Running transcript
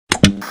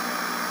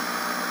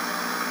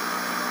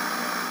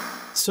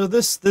So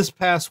this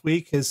past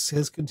week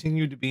has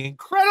continued to be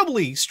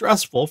incredibly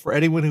stressful for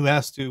anyone who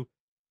has to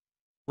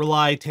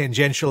rely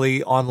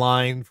tangentially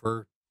online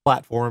for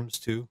platforms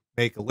to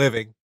make a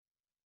living.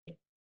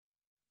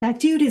 That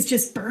dude is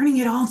just burning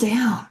it all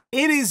down.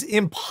 It is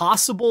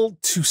impossible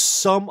to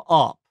sum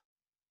up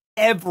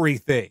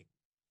everything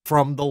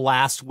from the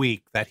last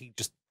week that he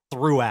just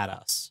threw at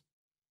us.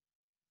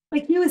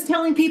 Like he was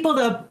telling people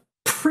to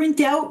print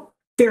out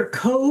their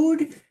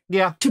code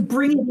to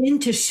bring it in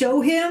to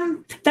show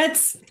him.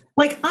 That's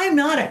like, I'm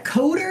not a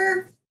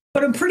coder,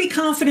 but I'm pretty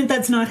confident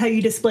that's not how you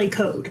display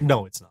code.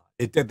 No, it's not.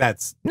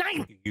 That's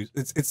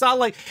it's not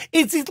like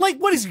it's like,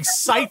 what is he,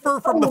 Cypher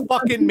from the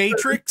fucking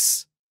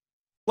Matrix?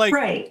 Like,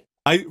 right.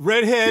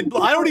 Redhead,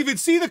 I don't even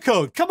see the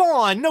code. Come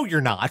on. No, you're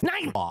not.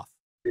 Off.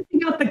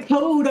 Printing out the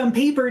code on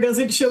paper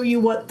doesn't show you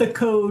what the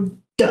code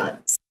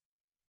does.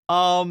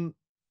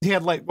 He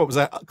had, like, what was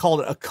that called,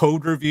 a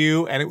code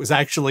review, and it was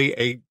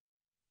actually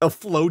a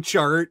flow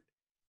chart,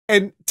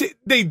 and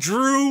they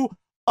drew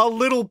a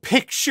little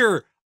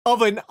picture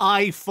of an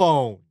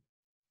iPhone.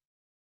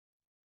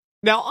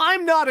 Now,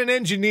 I'm not an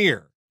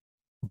engineer,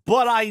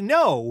 but I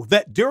know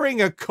that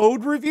during a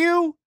code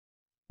review,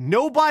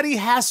 nobody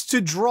has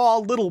to draw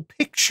little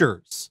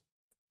pictures.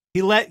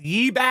 He let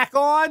Yi back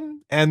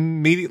on and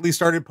immediately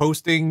started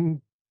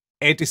posting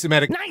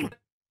anti-Semitic. He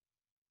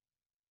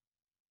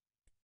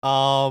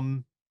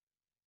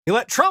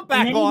let Trump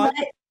back on.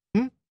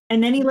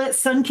 And then he let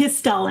Sun-Kissed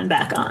Stalin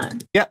back on.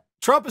 Yeah,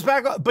 Trump is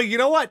back on. But you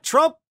know what?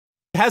 Trump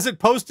hasn't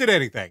posted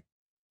anything.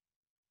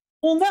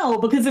 Well, no,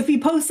 because if he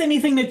posts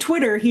anything to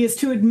Twitter, he has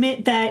to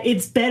admit that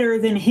it's better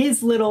than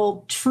his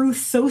little Truth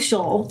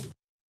Social.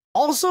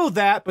 Also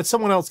that, but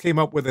someone else came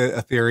up with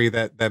a theory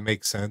that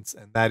makes sense,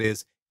 and that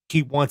is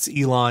he wants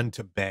Elon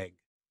to beg.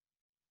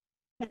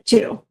 That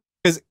too.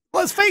 Because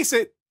let's face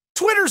it,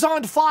 Twitter's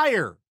on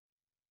fire.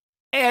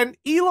 And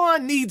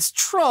Elon needs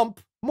Trump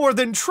more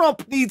than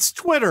Trump needs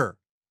Twitter.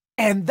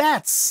 And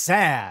that's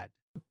sad.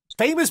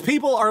 Famous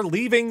people are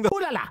leaving the...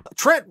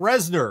 Trent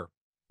Reznor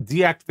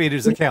deactivated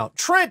his account.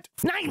 Trent,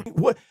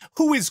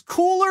 who is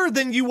cooler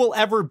than you will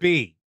ever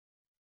be.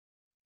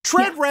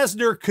 Trent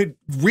Reznor could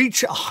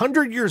reach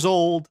 100 years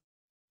old,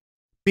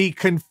 be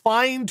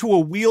confined to a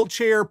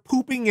wheelchair,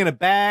 pooping in a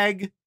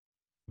bag,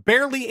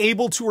 barely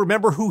able to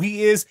remember who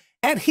he is,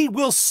 and he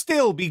will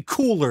still be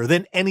cooler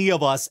than any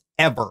of us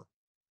ever.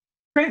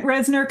 Trent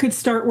Reznor could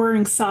start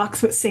wearing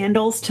socks with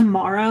sandals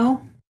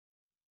tomorrow,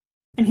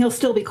 and he'll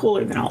still be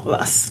cooler than all of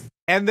us.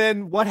 And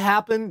then what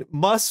happened?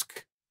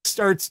 Musk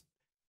starts,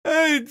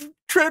 Trent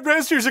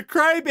Reznor's a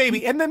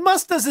crybaby. And then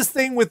Musk does this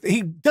thing with,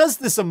 he does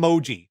this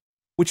emoji,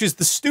 which is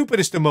the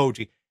stupidest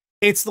emoji.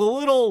 It's the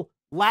little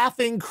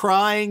laughing,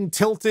 crying,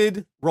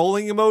 tilted,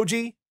 rolling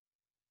emoji.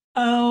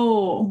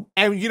 Oh.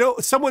 And, you know,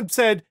 someone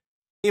said,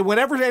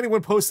 whenever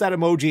anyone posts that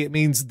emoji, it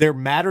means they're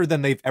madder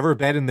than they've ever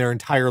been in their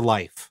entire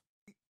life.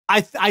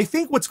 I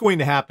think what's going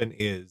to happen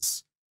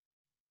is,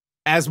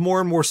 as more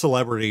and more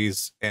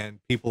celebrities and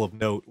people of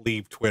note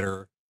leave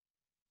Twitter,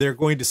 they're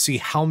going to see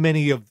how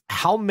many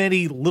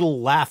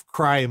little laugh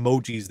cry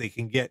emojis they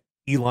can get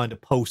Elon to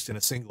post in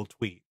a single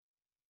tweet.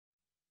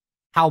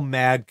 How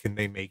mad can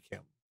they make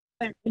him?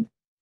 I'm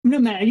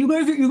not mad. You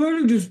guys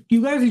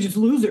are just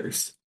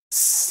losers.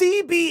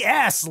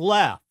 CBS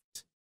left.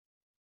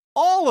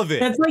 All of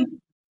it. That's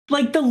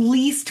like the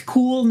least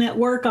cool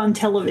network on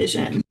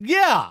television.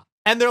 Yeah.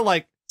 And they're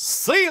like,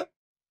 see ya.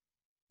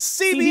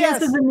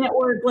 CBS is a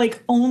network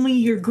like only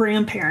your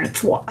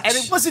grandparents watch. And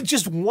it wasn't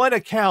just one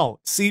account.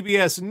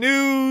 CBS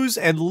News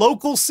and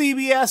local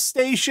CBS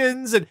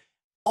stations and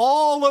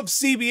all of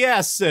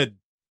CBS said,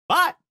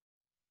 bye.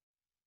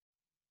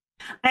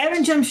 I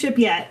haven't jumped ship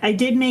yet. I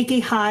did make a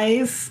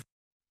Hive.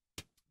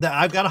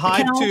 I've got a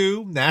Hive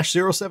too, Nash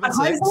 076.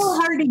 Hive's a little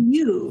hard to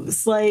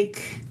use.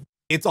 Like,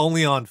 it's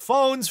only on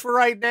phones for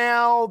right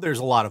now. There's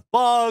a lot of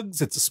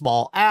bugs. It's a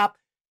small app.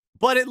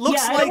 But it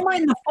looks like... I don't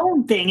mind the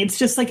phone thing. It's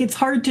just like it's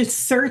hard to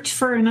search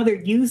for another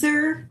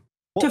user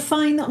to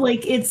find.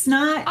 Like, it's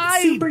not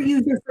super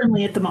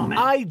user-friendly at the moment.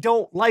 I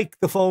don't like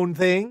the phone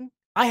thing.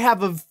 I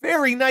have a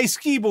very nice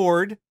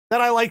keyboard that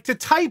I like to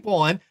type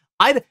on.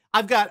 I've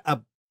got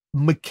a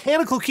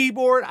mechanical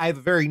keyboard. I have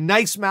a very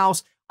nice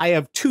mouse. I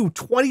have two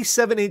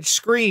 27-inch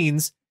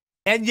screens.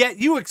 And yet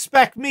you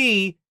expect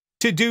me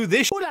to do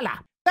this?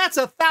 That's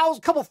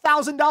couple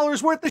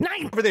 $1,000 worth of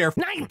over there.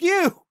 Thank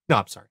you. No,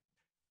 I'm sorry.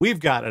 We've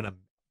got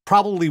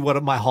probably one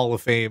of my Hall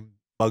of Fame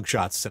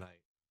mugshots tonight.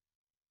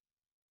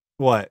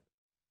 What?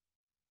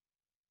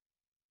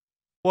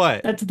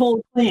 What? That's a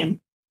bold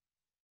claim.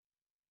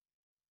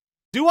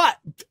 Do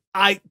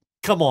I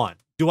come on.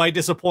 Do I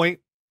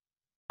disappoint?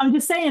 I'm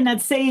just saying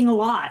that's saying a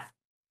lot.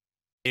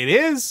 It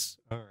is.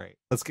 All right.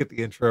 Let's get the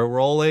intro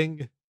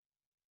rolling.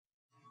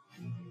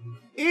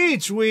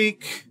 Each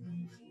week,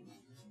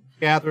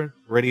 Catherine,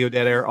 Radio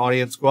Dead Air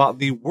audience, go out in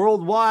the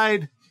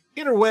worldwide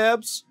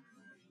interwebs,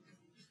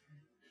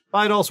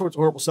 find all sorts of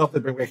horrible stuff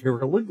that bring back here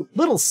a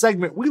little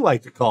segment we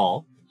like to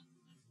call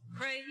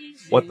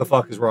 "What the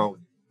fuck is wrong with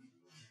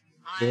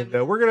you?"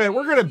 And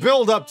we're gonna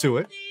build up to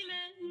it.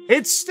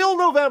 It's still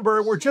November,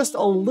 and we're just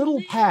a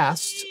little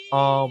past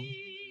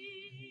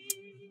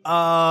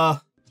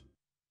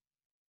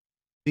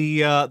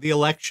the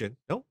election.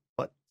 Nope.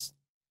 But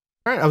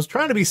all right, I was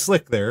trying to be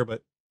slick there,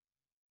 but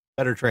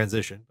better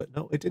transition. But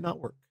no, it did not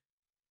work.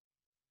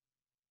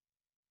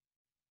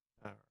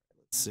 All right,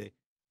 let's see.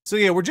 So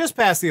yeah, we're just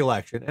past the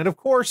election, and of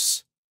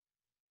course,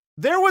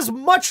 there was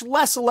much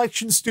less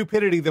election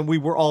stupidity than we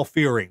were all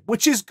fearing,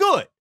 which is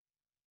good.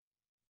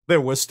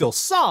 There was still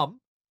some,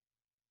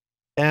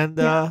 and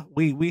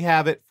we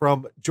have it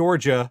from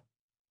Georgia,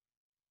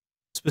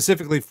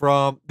 specifically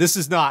from, this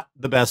is not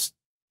the best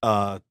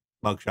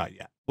mugshot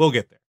yet. We'll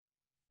get there.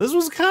 This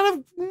was kind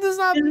of, this is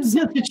not, it was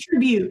just a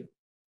tribute.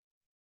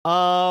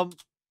 But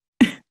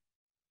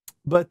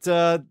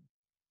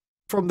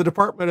from the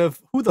Department of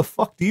Who the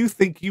Fuck Do You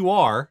Think You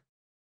Are?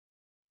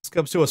 This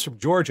comes to us from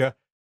Georgia.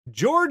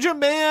 Georgia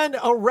man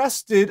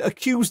arrested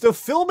accused of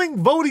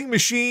filming voting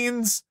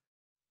machines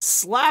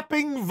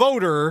slapping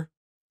voter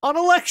on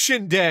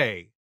election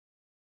day.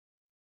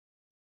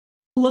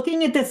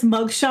 Looking at this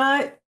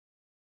mugshot,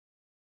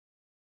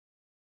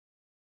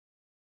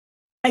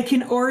 I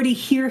can already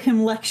hear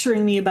him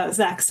lecturing me about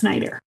Zack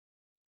Snyder.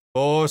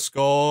 4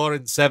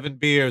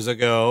 beers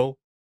ago.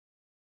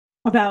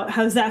 About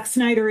how Zack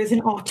Snyder is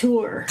an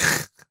auteur.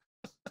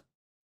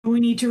 We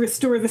need to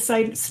restore the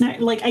site.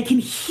 Like, I can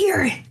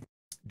hear it.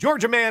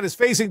 Georgia man is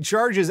facing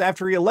charges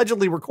after he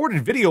allegedly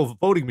recorded video of a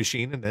voting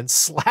machine and then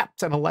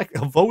slapped a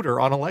voter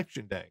on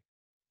election day.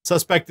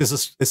 Suspect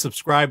is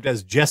subscribed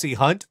as Jesse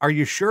Hunt. Are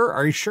you sure?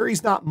 Are you sure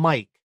he's not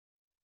Mike?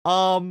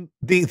 The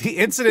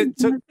incident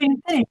took,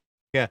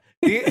 yeah,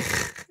 the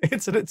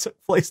incident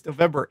took place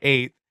November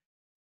 8th.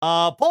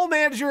 Poll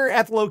manager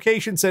at the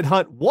location said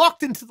Hunt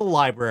walked into the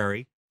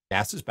library,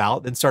 cast his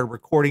ballot, then started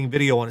recording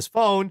video on his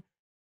phone.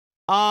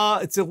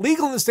 It's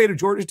illegal in the state of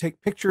Georgia to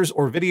take pictures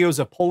or videos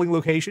of polling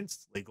locations.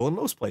 It's legal in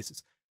most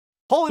places.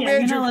 Polling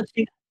manager,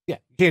 you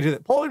can't do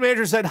that. Polling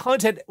manager said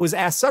Hunt was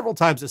asked several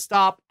times to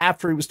stop.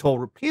 After he was told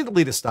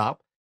repeatedly to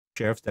stop,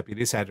 sheriff's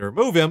deputies had to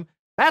remove him.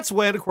 That's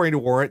when, according to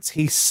warrants,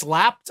 he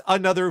slapped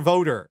another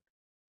voter.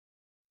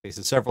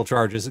 Faces several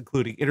charges,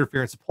 including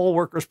interference with poll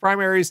workers'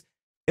 primaries,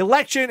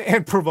 election,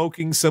 and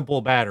provoking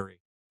simple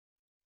battery.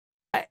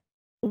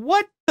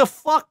 What the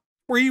fuck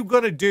were you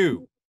gonna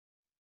do?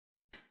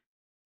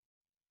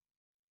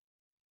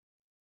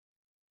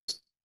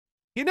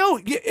 You know,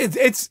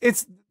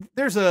 it's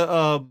there's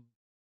a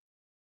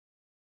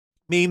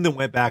meme that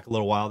went back a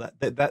little while,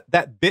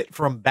 that bit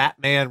from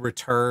Batman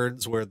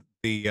Returns where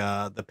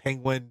the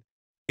Penguin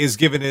is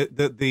given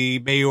the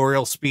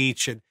mayoral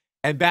speech, and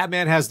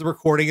Batman has the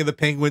recording of the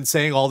Penguin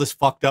saying all this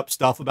fucked up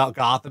stuff about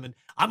Gotham, and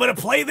I'm gonna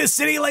play this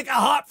city like a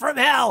hot from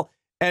hell,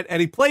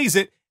 and he plays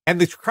it, and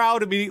the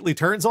crowd immediately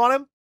turns on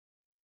him.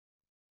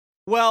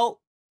 Well,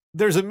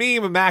 there's a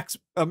meme, a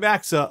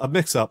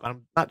mix-up.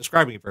 I'm not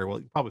describing it very well.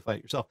 You can probably find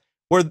it yourself.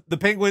 Where the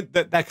Penguin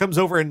that comes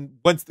over, and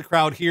once the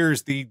crowd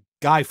hears the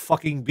guy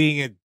fucking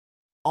being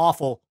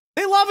awful,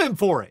 they love him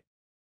for it.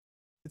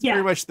 It's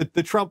very much the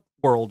Trump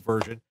world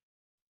version.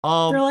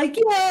 They're like,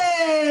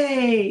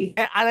 yay!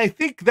 And I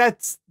think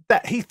that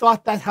he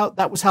thought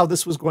that was how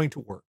this was going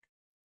to work.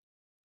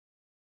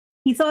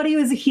 He thought he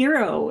was a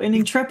hero, an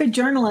intrepid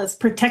journalist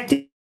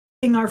protecting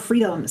our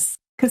freedoms,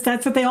 because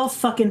that's what they all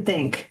fucking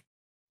think.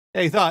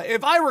 He thought,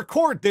 if I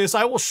record this,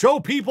 I will show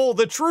people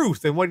the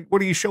truth. And what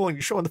are you showing?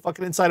 You're showing the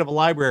fucking inside of a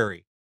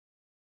library.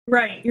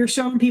 Right. You're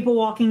showing people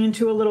walking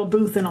into a little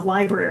booth in a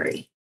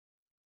library.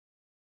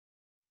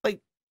 Like,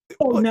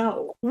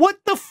 no. What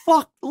the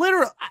fuck?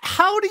 Literally,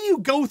 how do you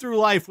go through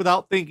life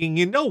without thinking,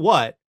 you know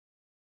what?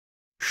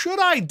 Should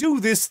I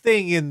do this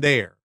thing in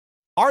there?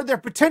 Are there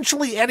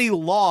potentially any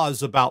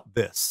laws about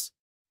this?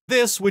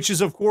 This, which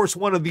is, of course,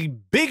 one of the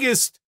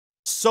biggest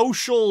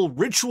social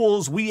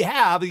rituals we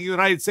have in the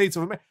United States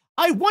of America.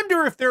 I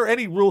wonder if there are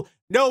any rule.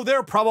 No,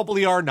 there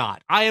probably are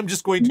not. I am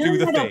just going to do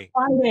the thing.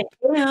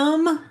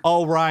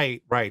 Oh, right.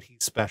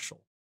 He's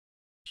special.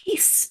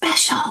 He's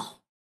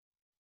special.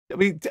 I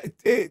mean,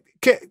 he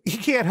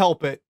can't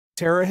help it.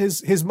 Tara,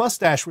 his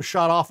mustache was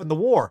shot off in the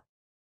war.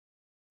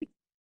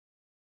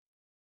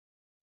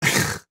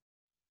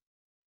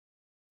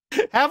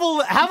 Have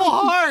a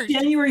heart.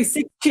 January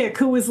 6th chick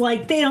who was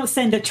like, they don't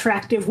send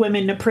attractive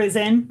women to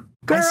prison.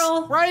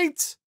 Girl.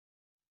 Right.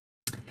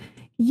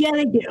 Yeah,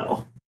 they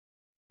do.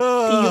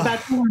 You're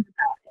about to learn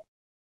about it.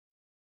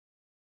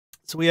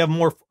 So we have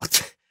more.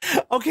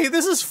 Okay,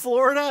 this is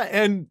Florida,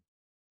 and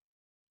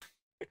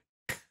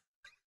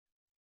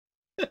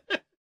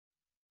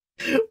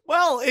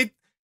well,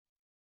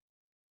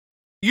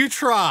 you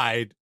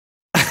tried.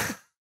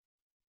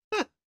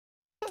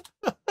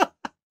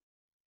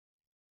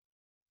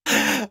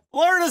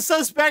 Florida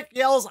suspect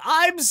yells,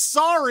 "I'm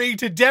sorry,"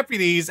 to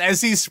deputies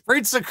as he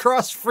sprints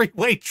across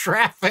freeway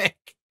traffic.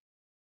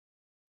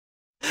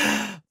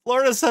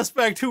 Florida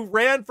suspect who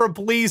ran from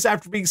police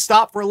after being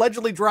stopped for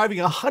allegedly driving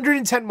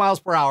 110 miles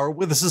per hour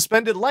with a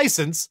suspended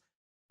license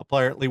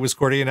apparently was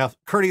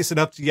courteous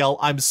enough to yell,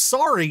 "I'm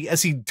sorry,"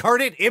 as he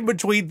darted in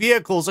between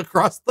vehicles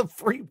across the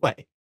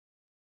freeway.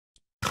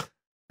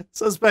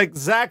 Suspect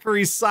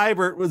Zachary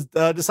Seibert was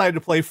decided to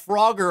play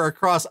Frogger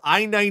across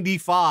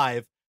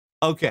I-95.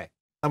 Okay,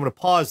 I'm going to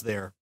pause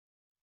there.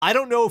 I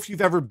don't know if you've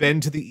ever been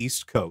to the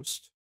East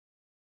Coast.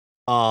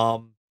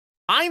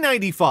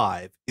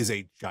 I-95 is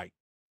a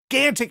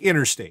gigantic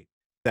interstate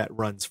that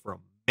runs from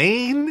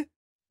Maine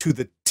to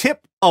the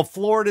tip of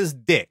Florida's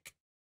dick.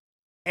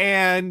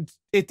 And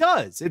it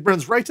does. It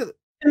runs right to the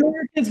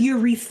America's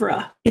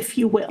urethra, if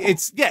you will.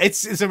 It's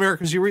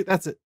America's urethra.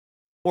 That's it.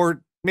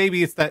 Or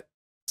maybe it's that.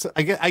 So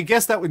I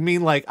guess that would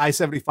mean like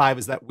I-75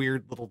 is that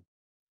weird little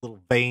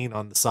vein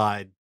on the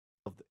side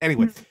of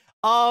anyway.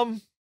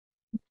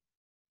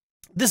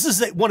 This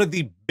is one of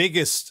the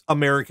biggest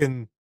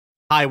American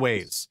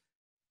highways.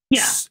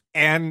 Yeah.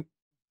 And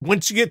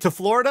once you get to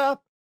Florida,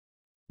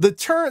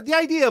 the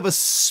idea of a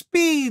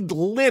speed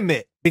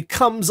limit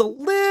becomes a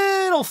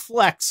little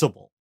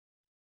flexible.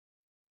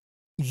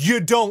 You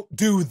don't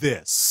do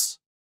this.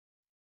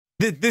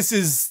 This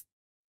is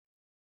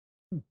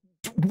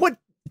what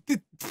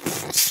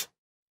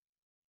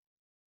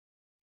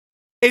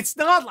it's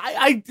not.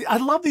 I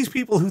love these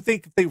people who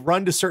think if they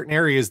run to certain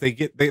areas,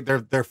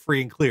 they're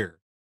free and clear.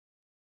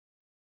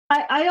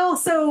 I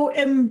also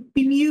am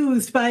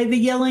bemused by the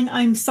yelling,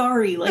 "I'm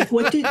sorry." Like,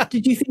 what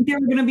did you think they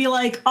were going to be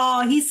like?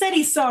 Oh, he said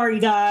he's sorry,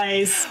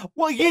 guys.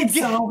 Well, you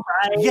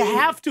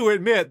have to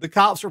admit the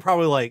cops were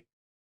probably like,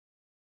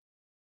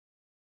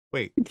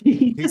 wait, did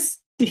he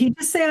just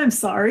say I'm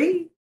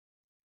sorry?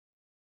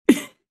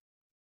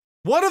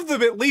 One of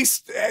them, at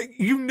least,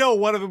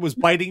 one of them was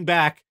biting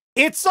back.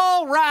 It's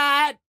all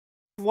right.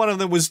 One of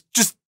them was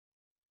just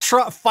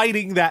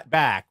fighting that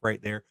back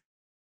right there.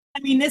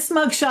 I mean, this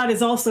mugshot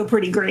is also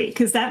pretty great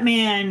because that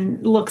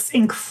man looks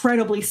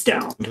incredibly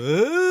stoned.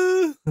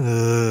 I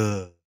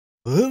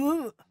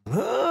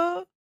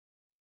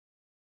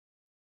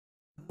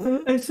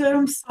said,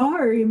 "I'm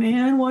sorry,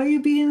 man. Why are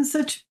you being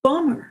such a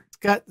bummer?" It's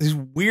got these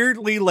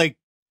weirdly like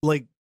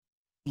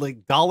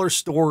dollar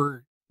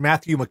store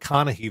Matthew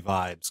McConaughey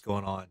vibes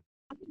going on.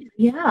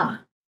 Yeah,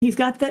 he's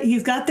got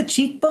the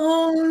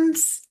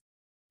cheekbones.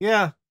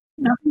 Yeah,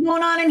 nothing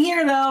going on in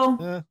here though.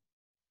 Yeah.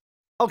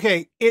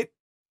 Okay,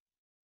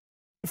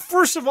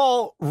 first of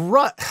all,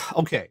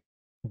 okay.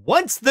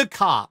 Once the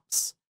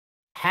cops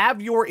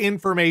have your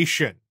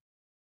information,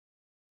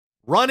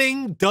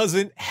 running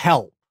doesn't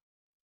help.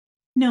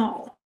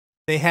 No.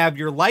 They have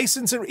your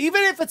license, and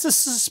even if it's a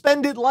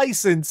suspended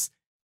license,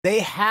 they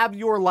have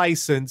your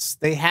license,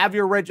 they have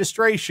your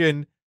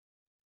registration.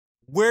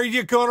 Where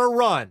you gonna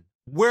run?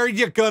 Where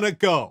you gonna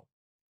go?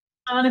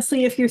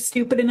 Honestly, if you're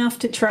stupid enough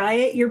to try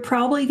it, you're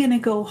probably gonna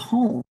go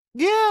home.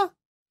 Yeah.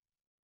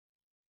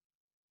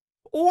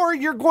 Or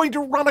you're going to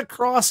run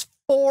across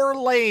 4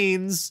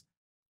 lanes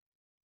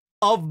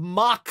of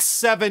Mach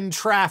 7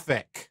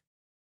 traffic.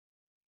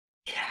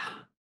 Yeah.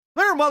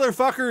 There are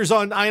motherfuckers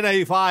on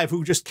I-95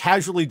 who just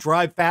casually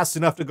drive fast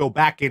enough to go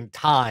back in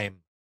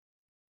time.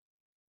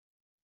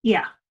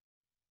 Yeah.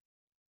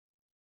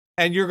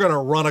 And you're going to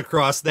run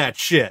across that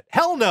shit.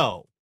 Hell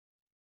no.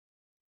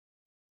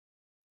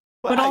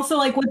 But also,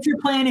 like, what's your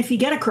plan if you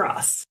get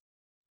across?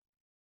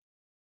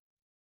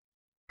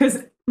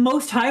 Because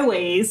most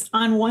highways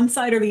on one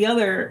side or the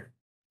other,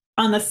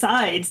 on the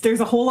sides,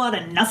 there's a whole lot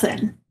of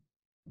nothing.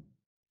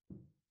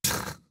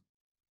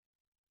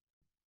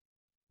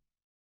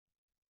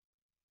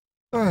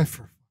 For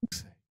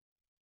fuck's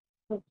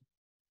sake.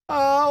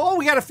 Oh,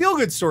 we got a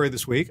feel-good story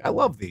this week. I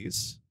love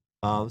these.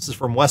 This is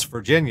from West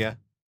Virginia.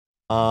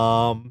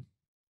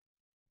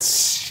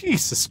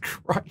 Jesus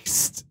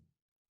Christ.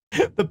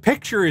 The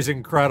picture is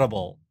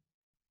incredible.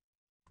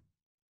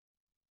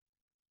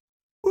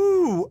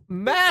 Ooh,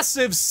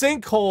 massive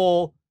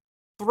sinkhole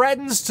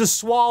threatens to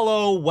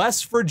swallow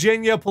West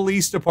Virginia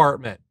Police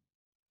Department.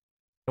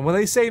 And when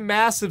they say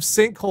massive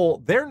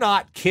sinkhole, they're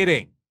not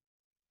kidding.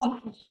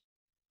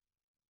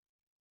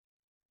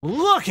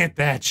 Look at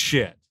that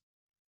shit.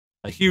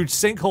 A huge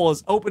sinkhole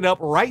has opened up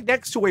right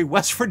next to a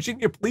West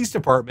Virginia Police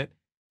Department,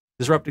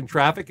 disrupting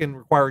traffic and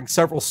requiring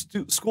several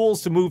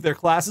schools to move their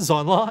classes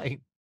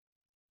online.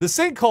 The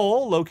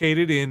sinkhole,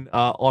 located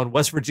on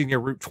West Virginia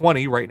Route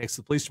 20, right next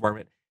to the police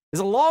department, is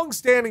a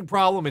long-standing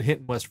problem in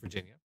Hinton, West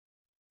Virginia.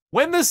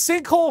 When the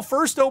sinkhole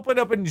first opened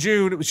up in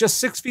June, it was just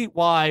 6 feet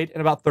wide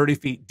and about 30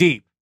 feet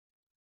deep.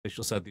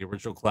 Officials said the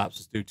original collapse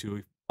was due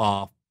to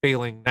a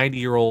failing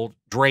 90-year-old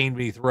drain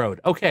beneath the road.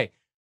 Okay,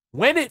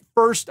 when it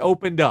first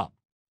opened up,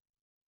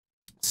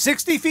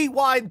 60 feet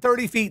wide and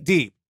 30 feet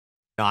deep.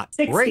 Not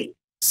 6 great.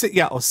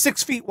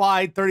 6 feet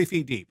wide, 30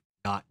 feet deep.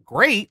 Not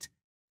great.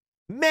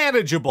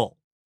 Manageable.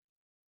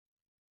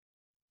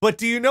 But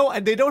do you know,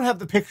 and they don't have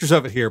the pictures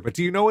of it here, but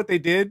do you know what they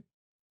did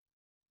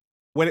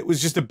when it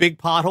was just a big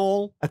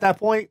pothole at that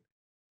point?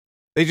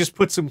 They just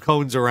put some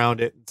cones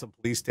around it and some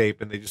police tape,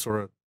 and they just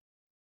sort of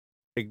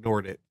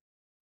ignored it.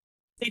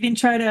 They didn't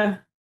try to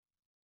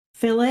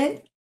fill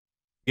it?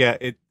 Yeah,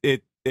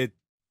 they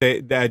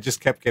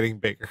just kept getting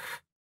bigger.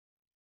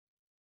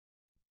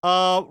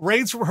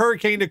 Rains from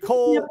Hurricane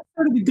Nicole. Yeah,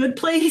 sort of a good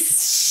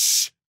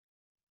place.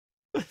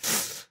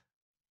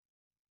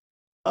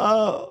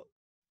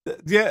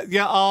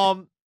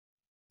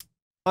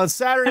 On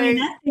Saturday, I mean,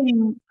 that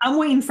thing, I'm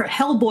waiting for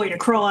Hellboy to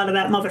crawl out of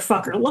that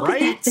motherfucker. Look at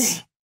that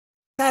thing.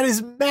 That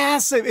is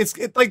massive. It's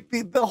like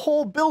the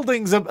whole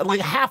building's like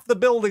half the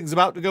building's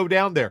about to go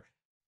down there.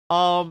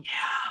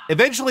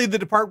 Eventually the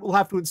department will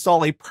have to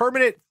install a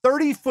permanent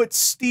 30-foot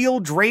steel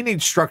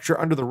drainage structure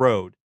under the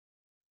road.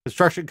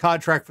 Construction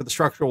contract for the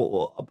structure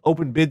will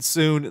open bid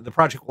soon. The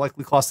project will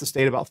likely cost the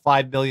state about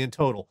 $5 million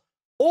total.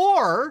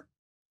 Or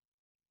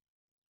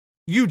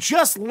you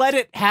just let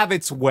it have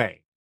its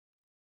way.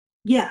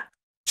 Yeah.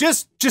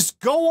 Just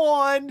go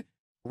on,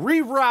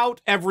 reroute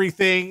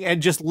everything,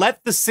 and just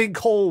let the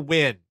sinkhole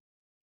win.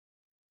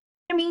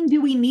 I mean,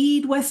 do we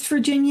need West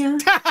Virginia?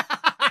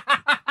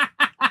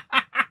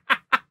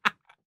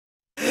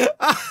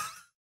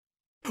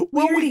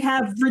 We already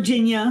have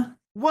Virginia.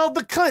 Well,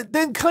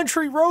 then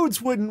country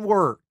roads wouldn't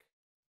work.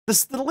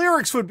 The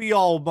lyrics would be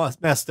all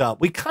messed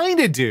up. We kind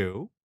of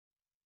do.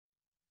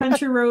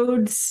 Country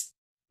roads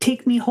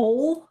take me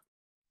whole.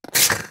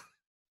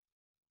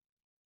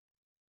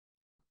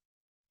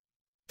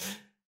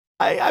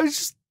 I was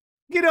just,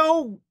 you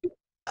know,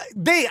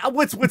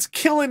 what's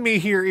killing me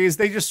here is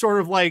they just sort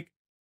of like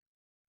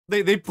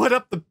they put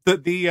up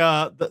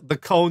the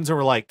cones and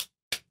were like,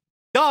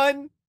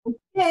 done.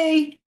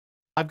 Okay.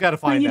 I've got to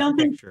find that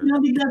picture. You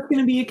don't think that's going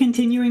to be a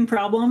continuing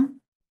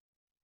problem?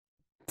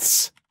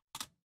 You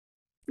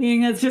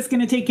think that's just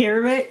going to take care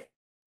of it?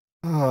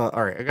 All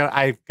right,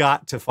 I've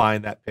got to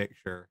find that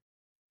picture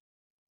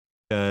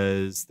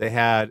because they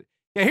had.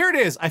 Yeah, here it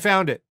is. I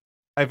found it.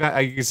 I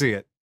can see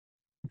it.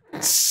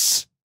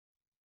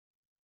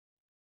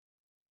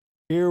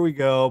 Here we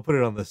go. Put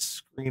it on the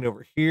screen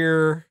over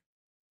here.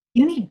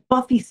 You need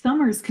Buffy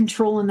Summers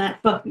controlling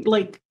that,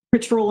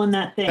 patrolling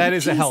that thing. That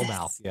is Jesus. A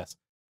hellmouth. Yes.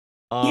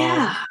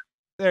 Yeah.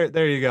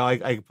 There you go.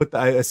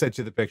 I sent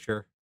you the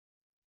picture.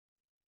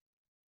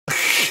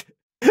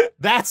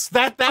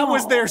 that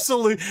was their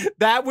solution.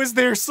 That was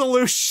their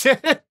solution.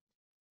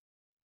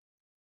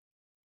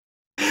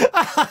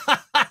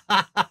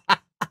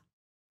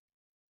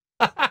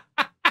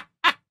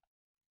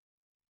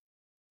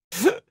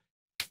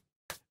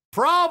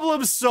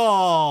 Problem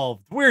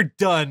solved. We're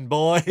done,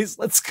 boys.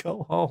 Let's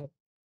go home.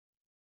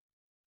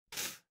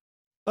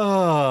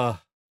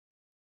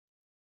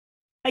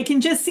 I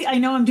can just see, I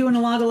know I'm doing a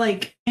lot of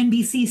like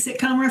NBC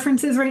sitcom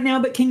references right now,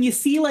 but can you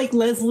see like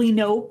Leslie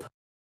Knope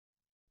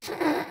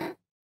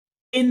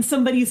in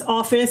somebody's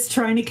office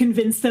trying to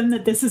convince them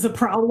that this is a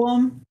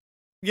problem?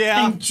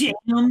 Yeah. And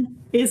Jam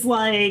is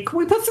like,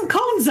 we put some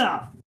cones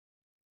up.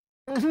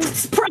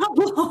 It's a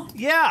problem.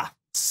 Yeah.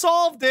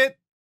 Solved it.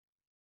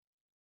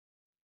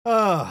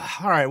 All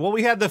right. Well,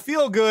 we had the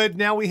feel good.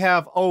 Now we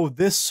have,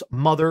 this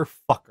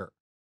motherfucker.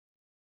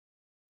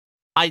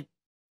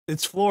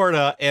 It's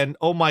Florida, and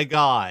oh my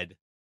God,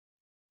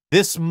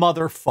 this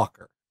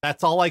motherfucker.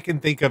 That's all I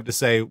can think of to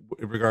say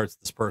in regards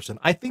to this person.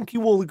 I think you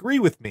will agree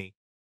with me,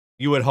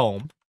 you at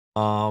home.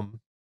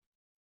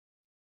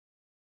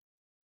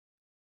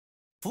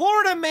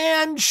 Florida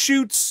man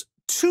shoots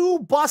 2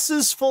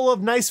 buses full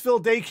of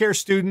Niceville daycare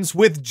students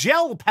with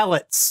gel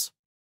pellets.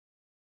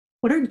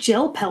 What are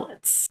gel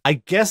pellets? I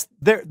guess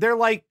they're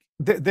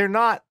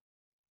not.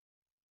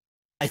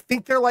 I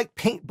think they're like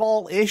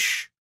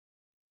paintball-ish.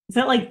 Is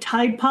that like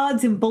Tide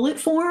Pods in bullet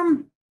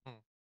form?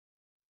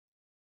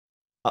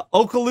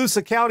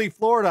 Okaloosa County,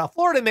 Florida. A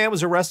Florida man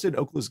was arrested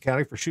in Okaloosa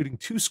County for shooting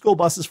 2 school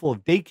buses full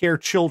of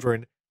daycare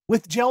children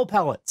with gel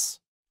pellets.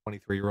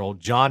 23-year-old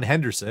John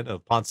Henderson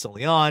of Ponce de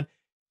Leon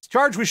is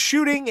charged with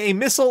shooting a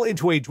missile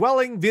into a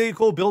dwelling,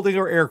 vehicle, building,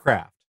 or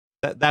aircraft.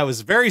 That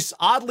was very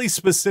oddly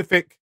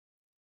specific.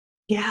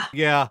 Yeah.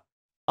 Yeah.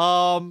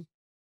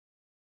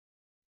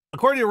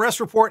 According to the arrest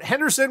report,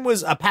 Henderson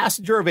was a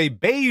passenger of a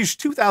beige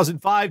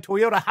 2005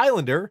 Toyota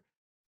Highlander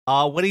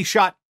when he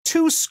shot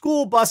 2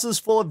 school buses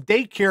full of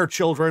daycare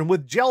children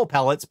with gel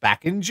pellets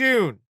back in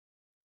June.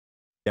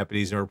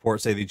 Deputies in a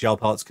report say the gel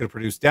pellets could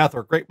produce death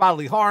or great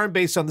bodily harm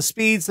based on the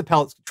speeds the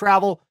pellets could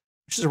travel,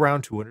 which is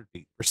around 200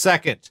 feet per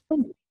second.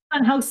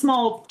 On how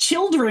small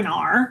children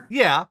are.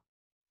 Yeah.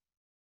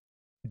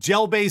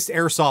 Gel-based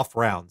airsoft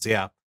rounds,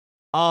 yeah.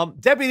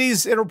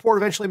 Deputies in a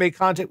report eventually made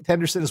contact with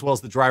Henderson as well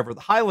as the driver of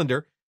the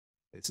Highlander.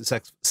 They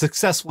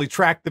successfully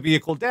tracked the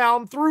vehicle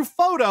down through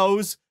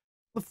photos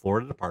of the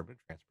Florida Department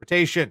of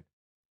Transportation.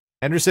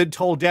 Henderson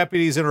told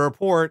deputies in a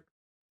report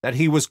that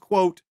he was,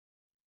 quote,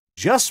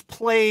 just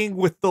playing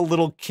with the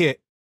little kid.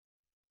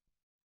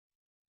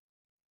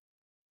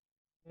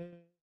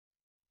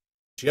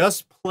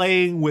 Just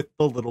playing with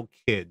the little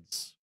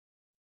kids.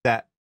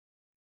 That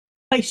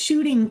by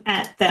shooting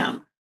at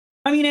them.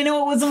 I mean, I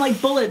know it wasn't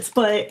like bullets,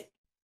 but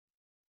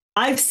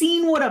I've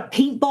seen what a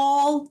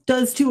paintball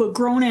does to a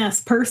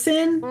grown-ass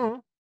person. Mm-hmm.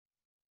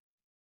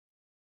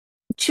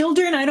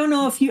 Children, I don't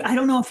know if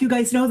you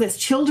guys know this.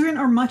 Children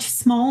are much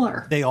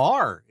smaller. They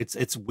are.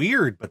 It's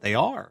weird, but they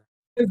are.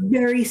 They're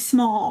very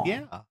small.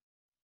 Yeah.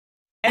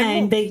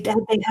 And they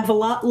have a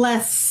lot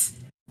less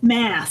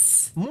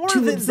mass. More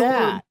than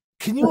that.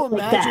 Can you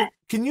imagine?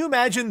 Can you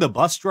imagine the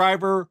bus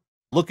driver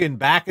looking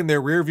back in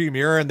their rearview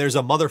mirror and there's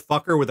a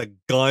motherfucker with a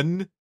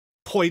gun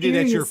pointed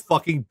at your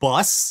fucking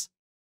bus.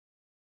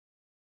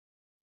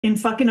 In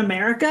fucking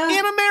America?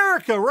 In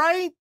America,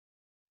 right?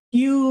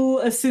 You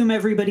assume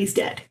everybody's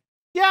dead.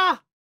 Yeah.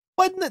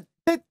 Wasn't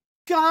that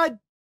God?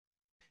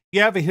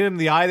 You ever hit him in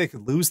the eye, they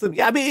could lose them.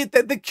 Yeah, I mean,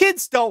 the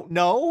kids don't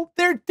know.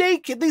 They're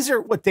daycare. These are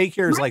what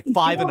daycare is like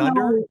 5 and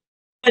under.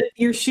 But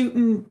you're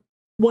shooting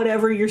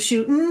whatever you're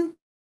shooting.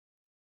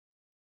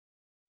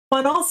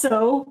 But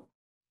also,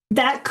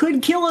 that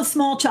could kill a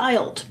small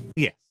child.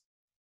 Yes.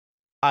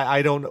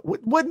 I don't know.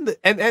 Wouldn't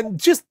and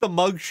just the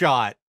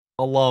mugshot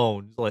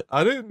alone, like,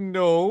 I didn't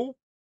know.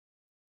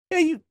 Yeah,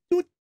 you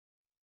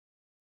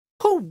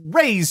who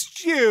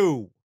raised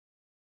you?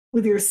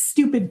 With your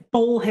stupid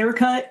bowl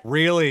haircut.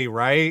 Really,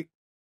 right?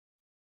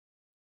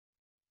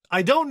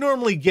 I don't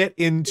normally get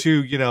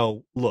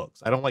into,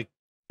 looks. I don't like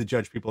to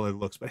judge people on their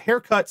looks, but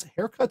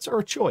haircuts are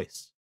a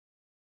choice.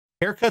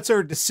 Haircuts are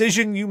a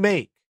decision you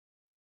make.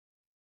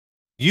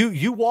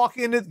 You walk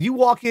in,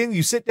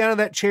 you sit down in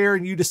that chair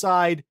and you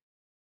decide,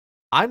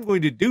 I'm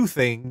going to do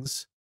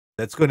things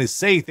that's going to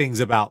say things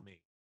about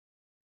me.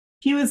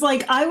 He was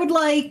like, I would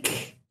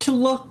like to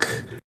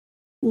look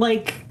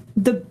like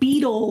the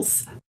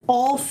Beatles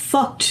all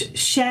fucked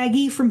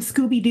Shaggy from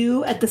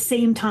Scooby-Doo at the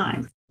same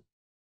time.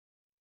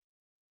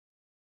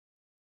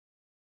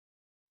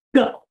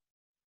 Go.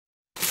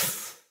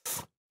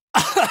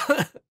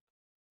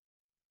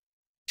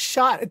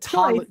 Shot at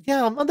Tyler.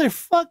 Yeah,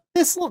 motherfuck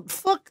this.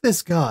 Fuck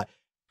this guy.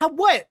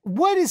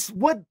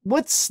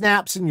 What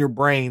snaps in your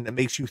brain that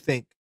makes you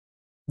think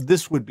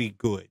this would be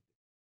good?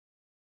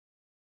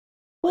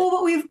 Well,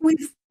 but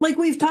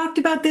we've talked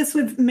about this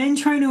with men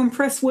trying to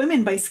impress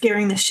women by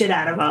scaring the shit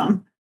out of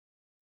them.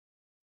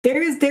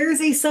 There's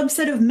a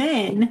subset of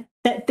men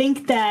that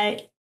think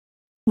that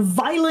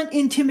violent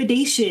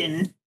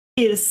intimidation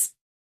is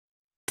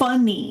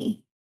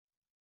funny.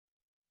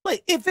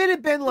 Like, if it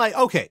had been like,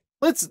 okay,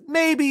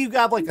 maybe you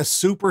got like a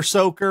super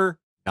soaker,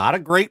 not a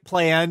great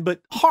plan,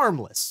 but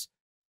harmless.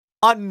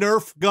 A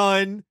Nerf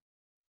gun,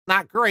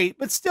 not great,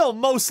 but still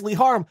mostly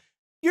harm.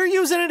 You're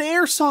using an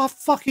airsoft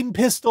fucking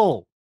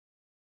pistol.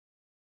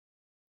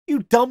 You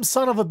dumb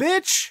son of a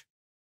bitch.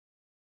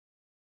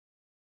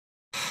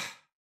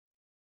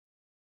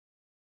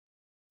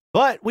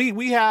 But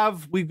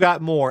we've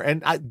got more.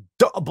 And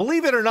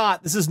believe it or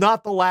not, this is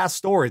not the last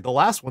story. The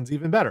last one's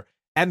even better.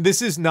 And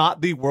this is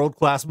not the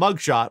world-class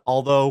mugshot,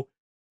 although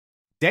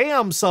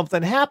damn,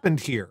 something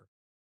happened here.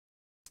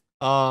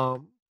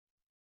 Woman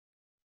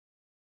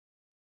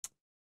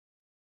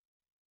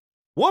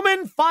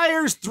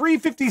fires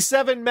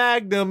 .357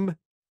 Magnum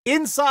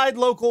inside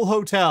local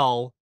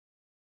hotel,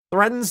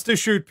 threatens to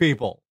shoot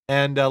people.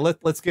 And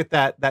let's get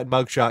that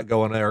mugshot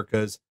going there,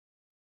 because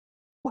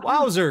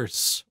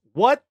wowzers,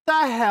 what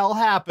the hell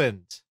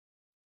happened?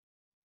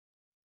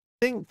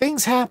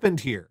 Things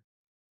happened here.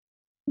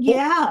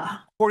 Yeah.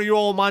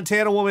 40-year-old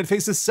Montana woman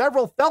faces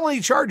several felony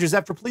charges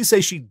after police say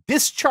she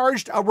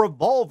discharged a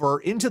revolver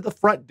into the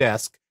front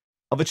desk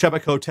of a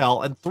Chubbuck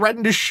hotel and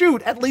threatened to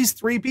shoot at least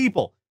 3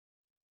 people.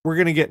 We're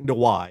going to get into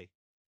why,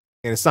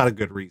 and it's not a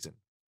good reason.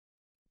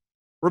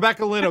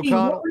 Rebecca Lynn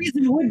O'Connell. What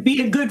reason would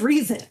be a good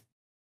reason?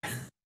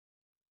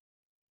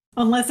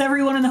 Unless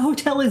everyone in the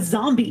hotel is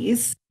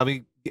zombies. I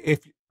mean,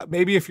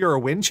 if you're a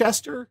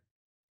Winchester,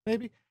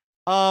 maybe.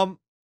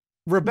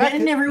 Rebecca.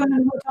 Then everyone in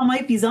the hotel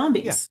might be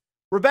zombies. Yeah.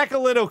 Rebecca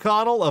Lynn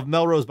O'Connell of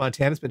Melrose,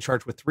 Montana, has been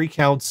charged with 3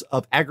 counts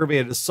of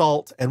aggravated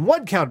assault and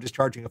 1 count of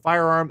discharging a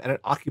firearm at an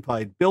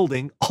occupied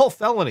building, all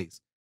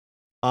felonies.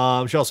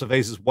 She also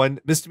faces 1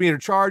 misdemeanor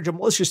charge of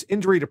malicious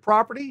injury to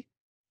property.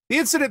 The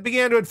incident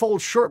began to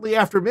unfold shortly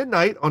after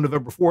midnight on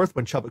November 4th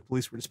when Chubbuck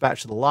police were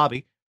dispatched to the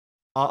lobby.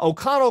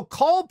 O'Connell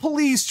called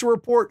police to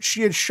report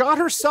she had shot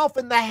herself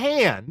in the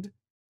hand,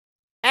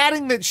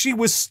 adding that she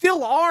was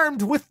still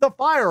armed with the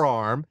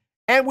firearm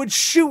and would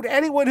shoot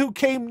anyone who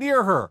came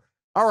near her.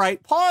 All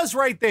right, pause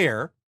right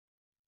there.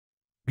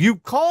 You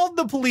called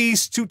the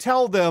police to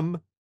tell them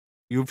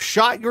you've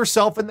shot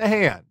yourself in the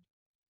hand.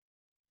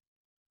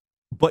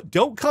 But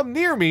don't come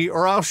near me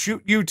or I'll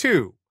shoot you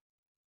too.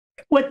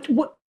 What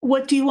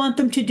do you want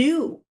them to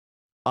do?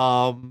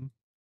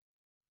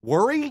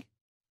 Worry?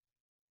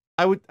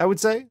 I would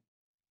say.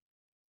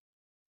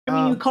 I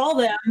mean, you call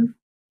them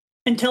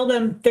and tell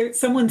them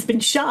someone's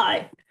been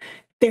shot.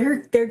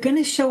 They're going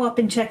to show up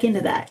and check into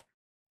that.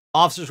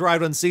 Officers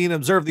arrived on scene and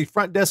observed the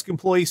front desk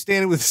employee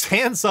standing with his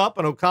hands up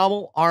and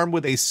O'Connell armed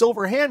with a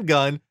silver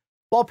handgun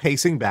while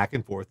pacing back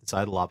and forth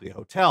inside the lobby of the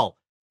hotel.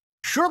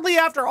 Shortly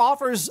after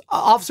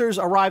officers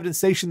arrived and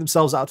stationed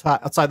themselves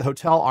outside the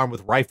hotel armed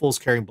with rifles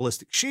carrying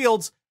ballistic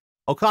shields,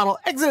 O'Connell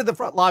exited the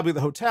front lobby of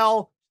the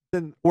hotel,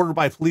 then ordered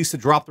by police to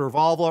drop the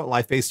revolver and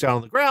lie face down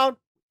on the ground.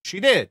 She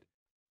did.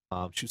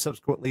 She was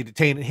subsequently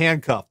detained and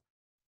handcuffed.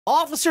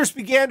 Officers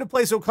began to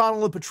place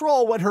O'Connell in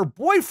patrol when her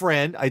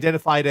boyfriend,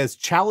 identified as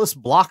Chalice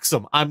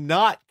Bloxam, I'm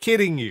not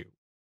kidding you.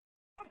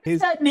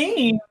 What's that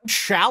name?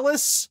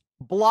 Chalice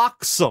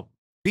Bloxam.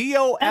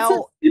 B-O-L. That's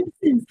a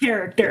Simpsons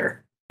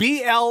character.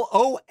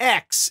 B-L-O-X-H-A-M.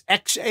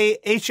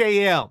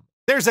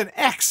 There's an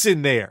X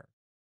in there.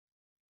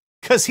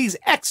 Because he's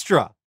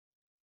extra.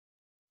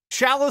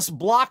 Chalice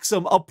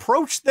Bloxam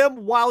approached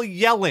them while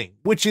yelling,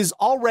 which is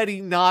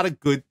already not a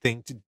good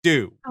thing to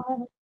do.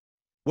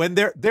 When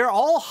they're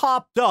all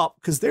hopped up,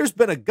 because there's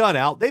been a gun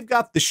out, they've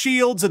got the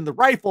shields and the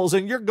rifles,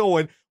 and you're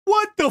going,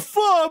 what the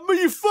fuck? Are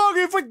you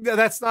fucking...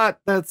 That's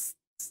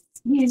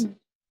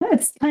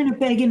kind of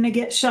begging to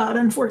get shot,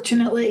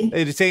 unfortunately.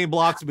 They detain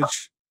Bloxam.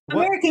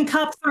 American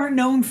cops aren't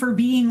known for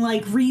being,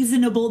 like,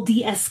 reasonable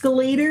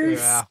de-escalators.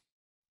 Yeah.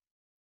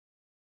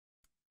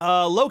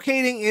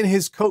 Locating in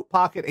his coat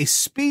pocket a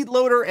speed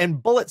loader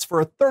and bullets for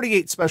a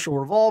 .38 special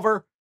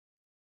revolver.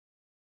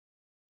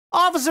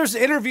 Officers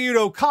interviewed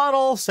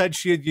O'Connell, said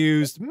she had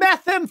used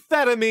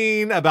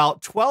methamphetamine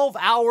about 12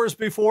 hours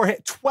before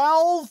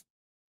 12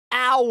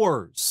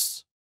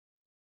 hours.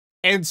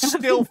 And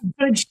still...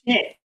 Good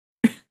shit.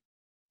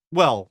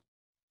 Well,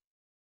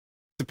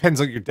 depends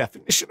on your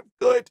definition of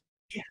good.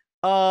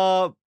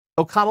 Yeah.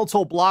 O'Connell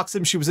told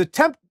Bloxam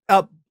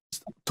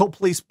told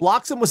police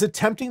Bloxam was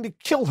attempting to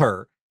kill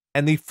her,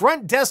 and the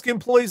front desk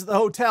employees of the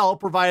hotel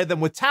provided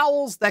them with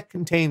towels that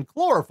contained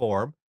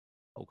chloroform.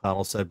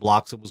 O'Connell said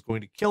Bloxam was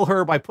going to kill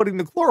her by putting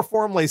the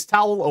chloroform-laced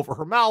towel over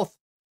her mouth.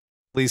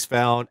 Police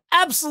found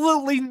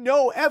absolutely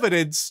no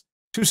evidence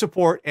to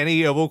support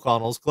any of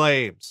O'Connell's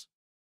claims.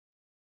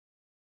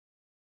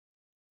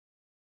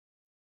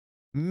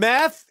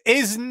 Meth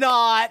is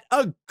not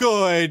a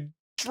good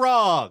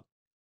drug.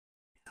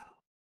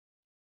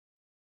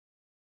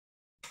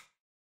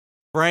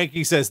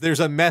 Frankie says there's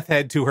a meth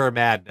head to her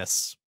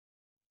madness.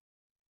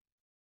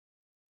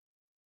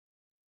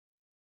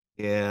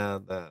 Yeah,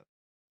 that.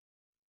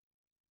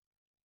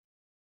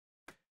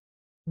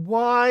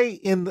 Why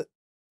in the...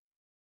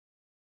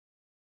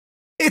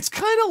 It's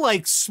kind of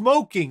like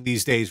smoking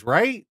these days,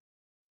 right?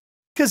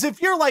 Because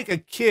if you're like a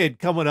kid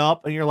coming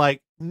up and you're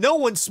like, no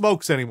one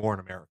smokes anymore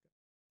in America.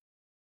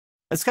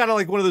 It's kind of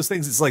like one of those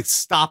things that's like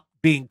stop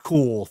being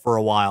cool for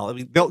a while. I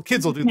mean,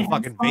 kids will do the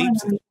fucking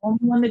vapes. I'm the only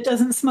one that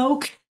doesn't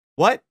smoke.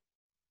 What?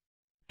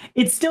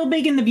 It's still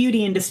big in the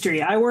beauty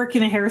industry. I work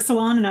in a hair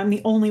salon and I'm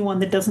the only one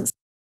that doesn't smoke.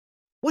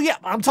 Well, yeah,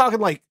 I'm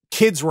talking like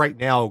kids right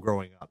now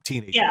growing up,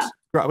 teenagers. Yeah.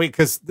 I mean,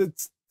 because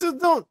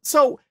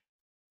so,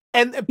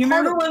 and you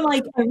remember when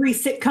like every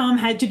sitcom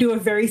had to do a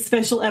very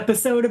special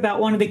episode about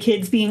one of the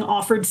kids being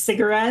offered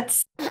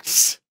cigarettes?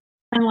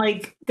 And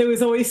like there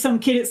was always some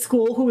kid at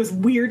school who was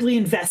weirdly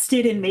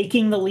invested in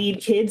making the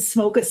lead kid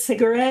smoke a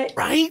cigarette.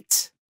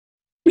 Right?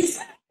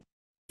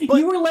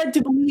 You were led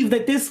to believe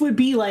that this would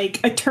be like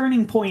a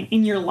turning point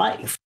in your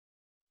life.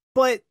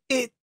 But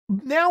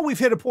now we've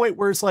hit a point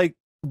where it's like,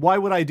 why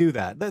would I do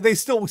that? They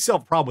still have a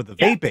problem with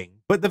the vaping,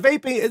 but the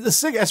vaping,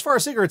 as far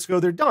as cigarettes go,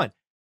 they're done.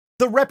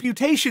 The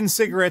reputation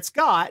cigarettes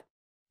got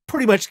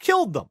pretty much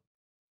killed them.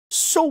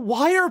 So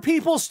why are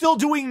people still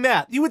doing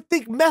meth? You would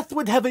think meth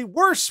would have a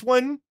worse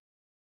one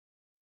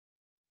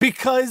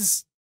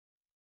because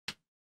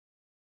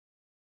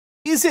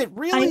is it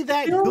really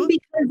that good?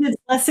 Because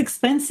it's less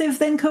expensive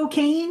than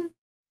cocaine?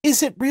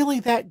 Is it really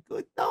that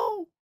good?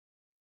 No.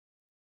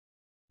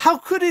 How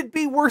could it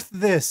be worth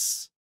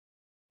this?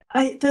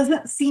 It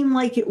doesn't seem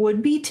like it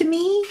would be to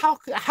me. How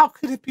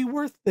could it be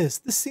worth this?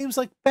 This seems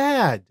like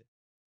bad.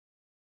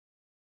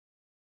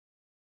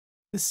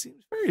 This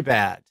seems very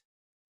bad.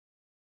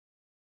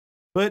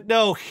 But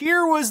no,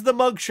 here was the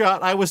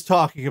mugshot I was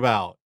talking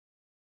about.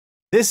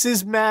 This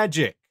is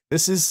magic.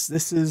 This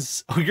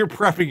is oh, you're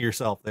prepping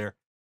yourself there.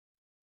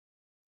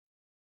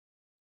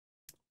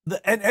 The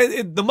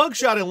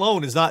mugshot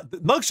alone is not, the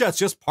mugshot's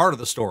just part of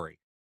the story.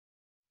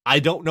 I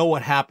don't know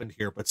what happened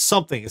here, but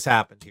something has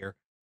happened here.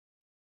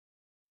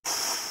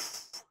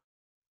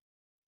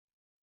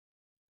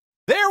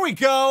 There we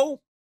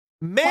go.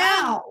 Man,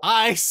 wow.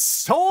 I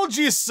told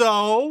you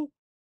so.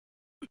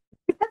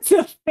 That's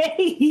a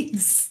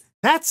face.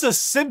 That's a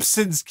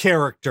Simpsons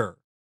character.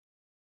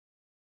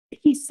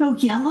 He's so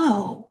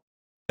yellow.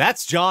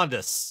 That's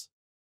jaundice.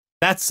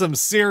 That's some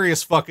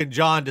serious fucking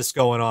jaundice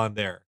going on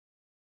there.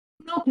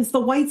 No, because the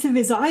whites of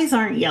his eyes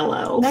aren't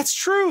yellow. That's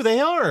true. They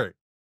aren't.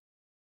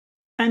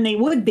 And they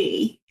would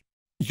be.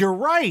 You're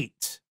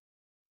right.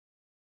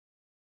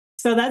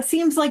 So that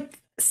seems like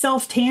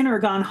self-tanner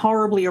gone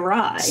horribly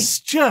awry. It's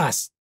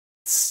just,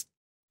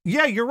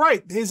 yeah, you're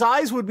right. His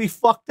eyes would be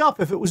fucked up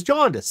if it was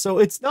jaundice. So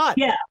it's not.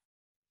 Yeah.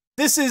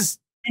 This is.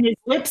 And his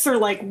lips are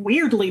like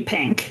weirdly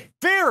pink.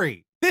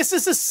 Very. This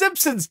is a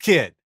Simpsons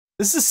kid.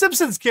 This is a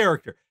Simpsons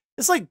character.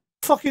 It's like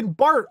fucking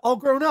Bart all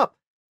grown up.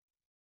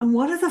 And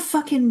what are the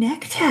fucking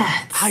neck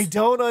tats? I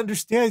don't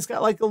understand. He's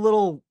got like a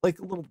little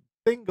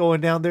thing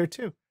going down there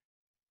too.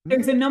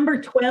 There's a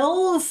number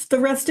 12. The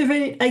rest of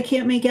it, I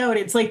can't make out.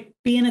 It's like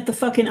being at the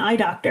fucking eye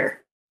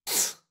doctor.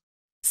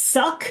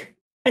 Suck?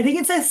 I think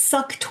it says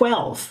suck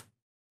 12.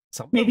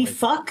 Maybe like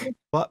fuck?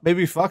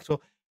 Maybe fuck 12.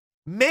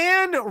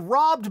 Man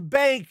robbed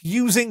bank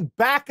using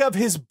back of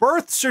his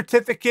birth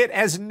certificate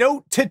as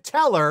note to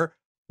teller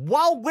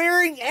while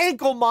wearing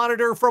ankle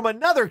monitor from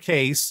another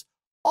case,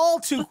 all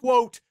to,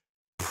 quote,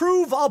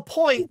 prove a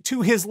point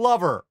to his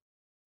lover.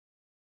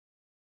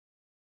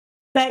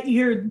 That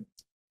you're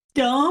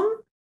dumb?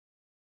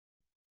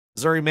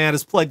 Missouri man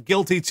has pled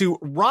guilty to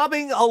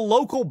robbing a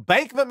local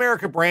Bank of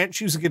America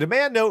branch using a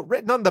demand note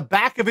written on the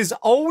back of his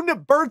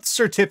own birth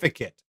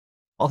certificate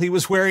while he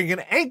was wearing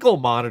an ankle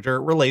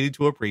monitor related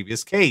to a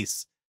previous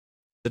case.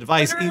 The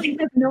device literally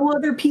have no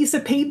other piece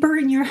of paper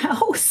in your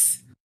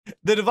house.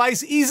 The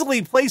device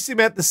easily placed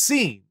him at the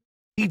scene.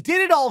 He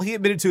did it all, he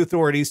admitted to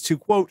authorities, to,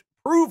 quote,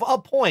 prove a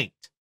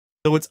point.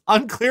 Though it's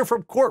unclear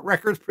from court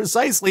records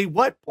precisely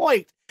what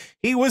point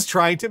he was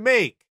trying to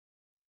make.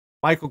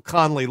 Michael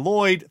Conley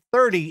Lloyd,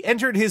 30,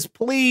 entered his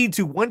plea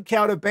to one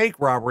count of bank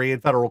robbery in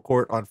federal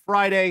court on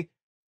Friday.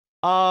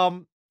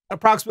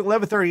 Approximately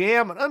 11:30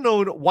 a.m., an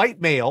unknown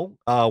white male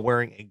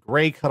wearing a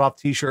gray cutoff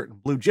t-shirt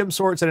and blue gym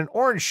shorts and an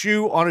orange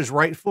shoe on his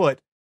right foot,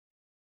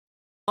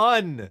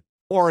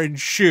 orange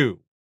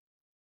shoe,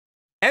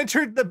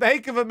 entered the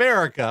Bank of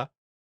America.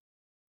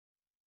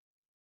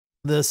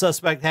 The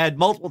suspect had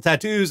multiple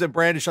tattoos and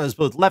brandished on his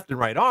both left and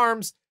right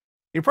arms.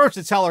 He approached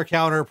the teller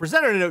counter,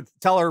 presented a note to the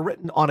teller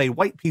written on a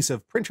white piece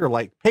of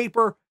printer-like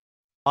paper,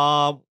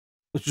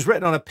 which was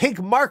written on a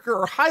pink marker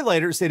or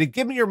highlighter, stated,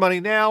 "Give me your money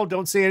now.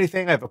 Don't say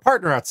anything. I have a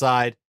partner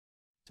outside."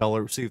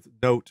 Teller received the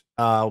note.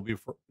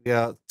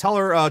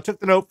 Teller took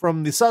the note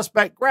from the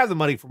suspect, grabbed the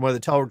money from one of the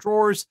teller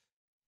drawers,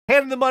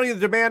 handed the money and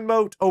the demand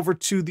note over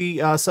to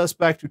the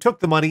suspect, who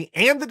took the money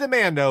and the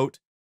demand note,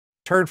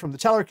 turned from the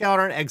teller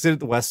counter, and exited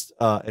the west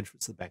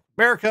entrance of the Bank of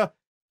America.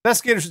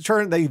 Investigators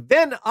returned. The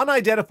then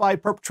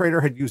unidentified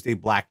perpetrator had used a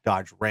black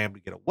Dodge Ram to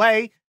get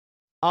away.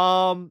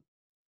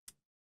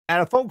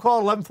 At a phone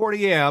call at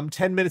 11:40 a.m.,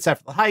 10 minutes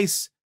after the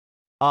heist,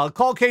 a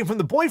call came from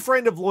the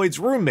boyfriend of Lloyd's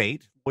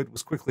roommate. Lloyd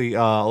was quickly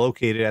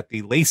located at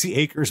the Lacey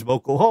Acres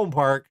Vocal Home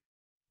Park,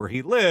 where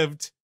he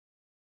lived.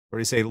 Where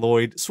do you say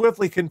Lloyd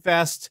swiftly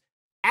confessed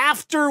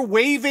after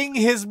waiving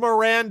his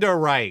Miranda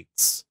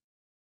rights.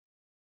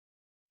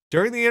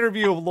 During the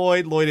interview of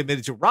Lloyd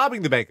admitted to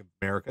robbing the Bank of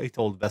America. He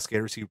told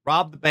investigators he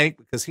robbed the bank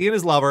because he and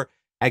his lover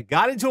had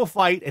got into a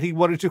fight and he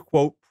wanted to,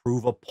 quote,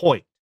 prove a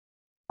point.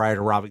 Prior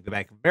to robbing the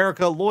Bank of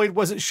America, Lloyd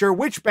wasn't sure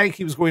which bank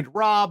he was going to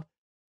rob.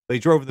 They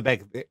drove to the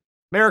Bank of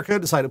America,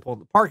 decided to pull in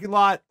the parking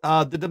lot.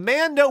 The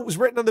demand note was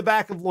written on the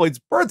back of Lloyd's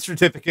birth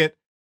certificate.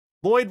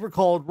 Lloyd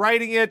recalled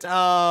writing it,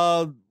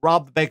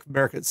 robbed the Bank of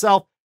America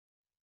itself.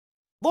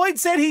 Lloyd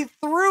said he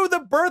threw the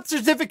birth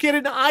certificate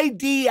and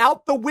ID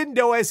out the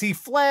window as he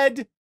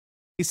fled.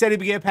 He said he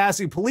began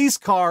passing police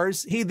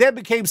cars. He then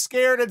became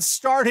scared and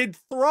started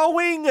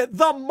throwing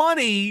the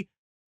money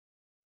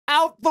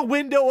out the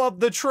window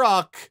of the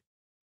truck.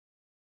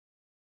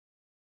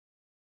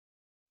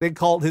 Then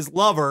called his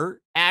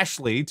lover,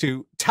 Ashley,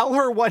 to tell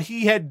her what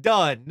he had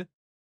done.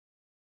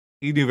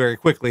 He knew very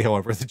quickly,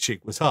 however, the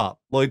cheek was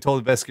up. Lloyd told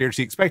investigators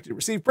he expected to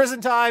receive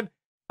prison time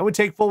and would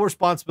take full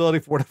responsibility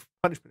for whatever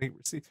punishment he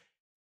received.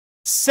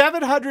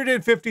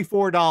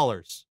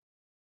 $754.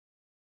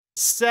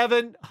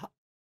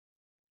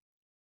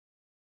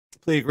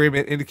 Plea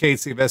agreement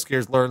indicates the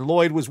investigators learned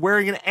Lloyd was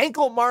wearing an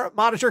ankle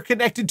monitor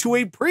connected to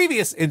a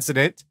previous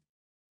incident.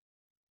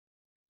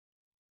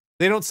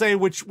 They don't say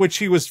which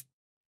he was,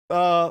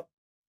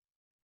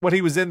 what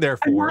he was in there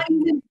for.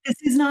 This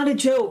is not a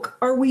joke.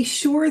 Are we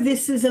sure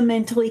this is a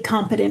mentally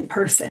competent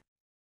person?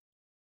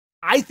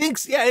 I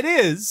think, yeah, it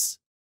is.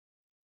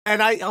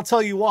 And I'll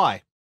tell you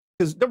why.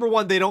 Because number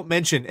one, they don't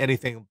mention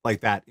anything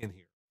like that in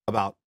here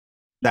about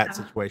that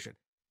situation.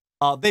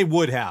 They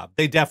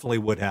definitely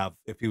would have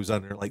if he was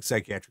under like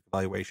psychiatric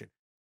evaluation.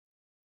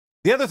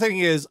 The other thing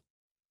is,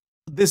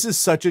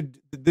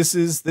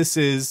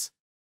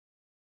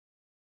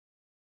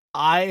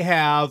 I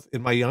have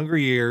in my younger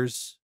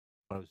years,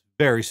 when I was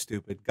very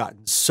stupid,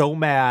 gotten so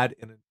mad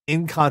in an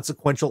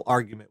inconsequential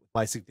argument with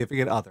my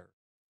significant other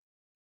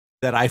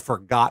that I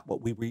forgot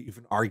what we were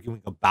even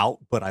arguing about,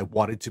 but I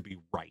wanted to be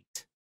right.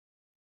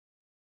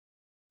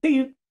 So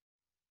you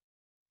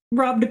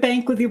robbed a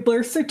bank with your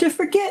birth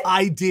certificate?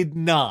 I did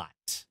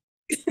not.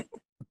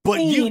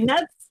 But you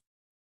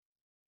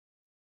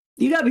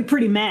gotta be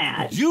pretty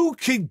mad. You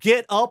could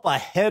get up a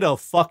head of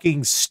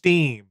fucking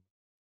steam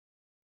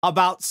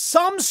about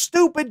some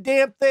stupid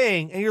damn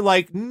thing, and you're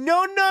like,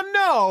 no,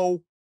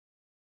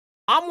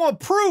 I'm gonna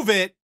prove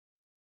it.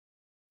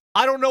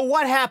 I don't know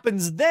what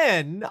happens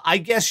then. I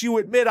guess you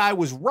admit I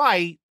was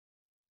right,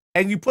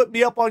 and you put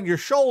me up on your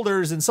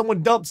shoulders, and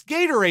someone dumps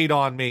Gatorade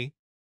on me,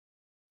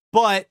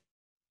 but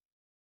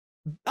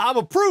I'm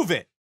gonna prove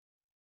it.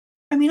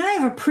 I mean, I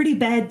have a pretty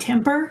bad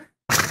temper.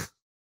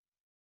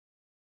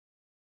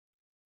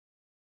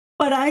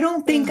 But I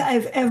don't think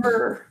I've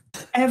ever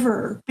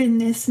been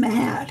this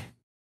mad.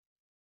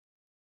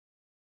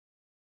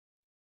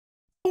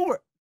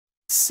 For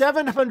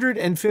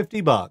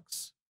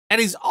 $750.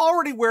 And he's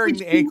already wearing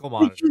the ankle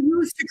monitor. Which you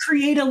use to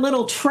create a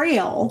little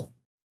trail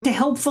to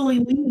helpfully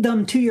lead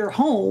them to your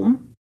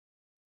home.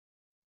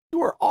 You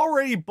were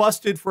already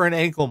busted for an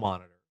ankle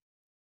monitor.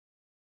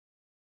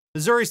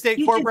 Missouri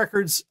State Court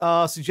records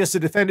suggest the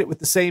defendant with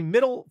the same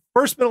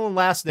first, middle, and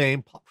last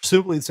name,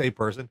 presumably the same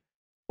person,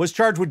 was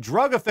charged with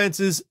drug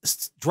offenses,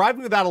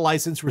 driving without a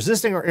license,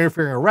 resisting or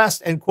interfering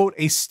arrest, and, quote,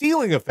 a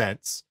stealing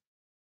offense.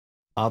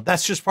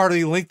 That's just part of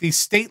the lengthy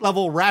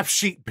state-level rap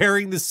sheet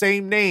bearing the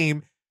same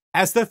name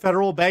as the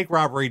federal bank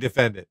robbery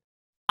defendant.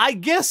 I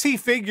guess he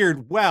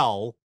figured,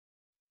 well,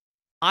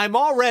 I'm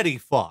already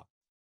fucked.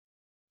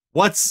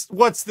 What's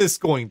this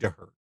going to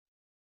hurt?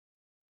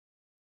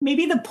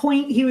 Maybe the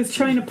point he was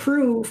trying to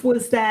prove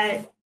was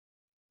that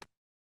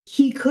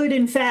he could,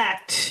 in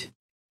fact,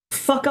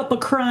 fuck up a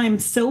crime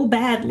so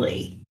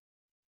badly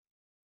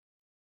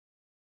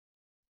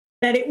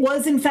that it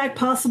was, in fact,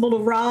 possible to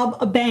rob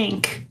a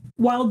bank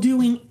while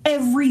doing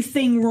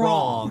everything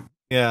wrong.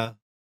 Yeah.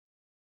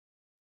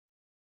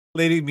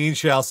 Lady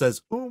Meanshell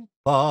says, Oompa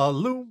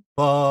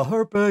Loompa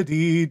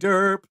herpity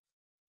derp.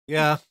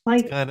 Yeah,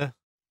 like, kind of.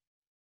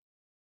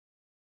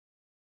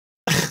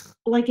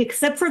 Like,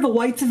 except for the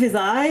whites of his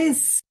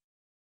eyes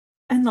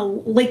and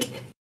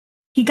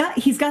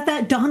he's got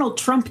that Donald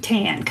Trump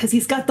tan because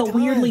he's got the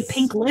weirdly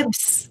pink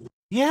lips.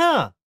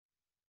 Yeah.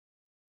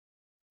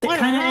 That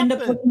kind of end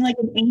up looking like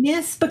an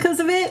anus because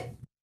of it.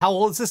 How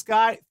old is this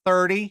guy?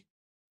 30.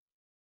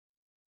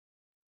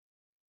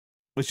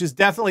 Which is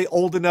definitely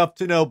old enough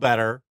to know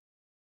better.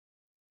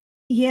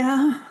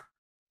 Yeah.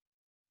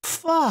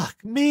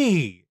 Fuck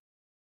me.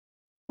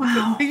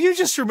 Wow. Can you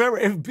just remember,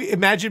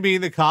 imagine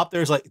being the cop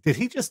there's like, did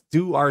he just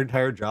do our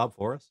entire job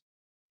for us?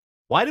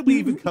 Why did we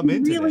even come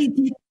into really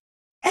did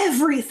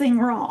everything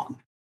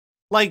wrong.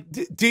 Like,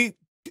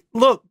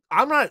 look,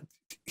 I'm not,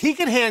 he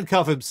can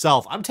handcuff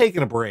himself. I'm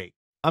taking a break.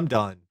 I'm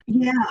done.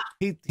 Yeah.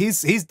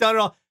 He's done it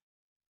all.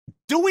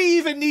 Do we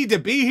even need to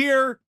be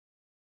here?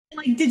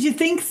 Like, did you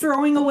think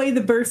throwing away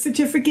the birth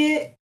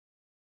certificate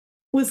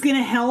was going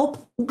to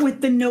help with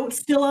the note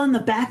still on the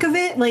back of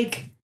it?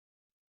 Like,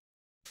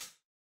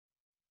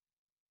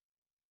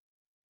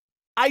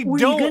 were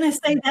you gonna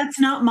say that's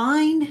not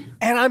mine?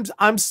 And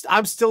I'm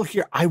still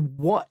here.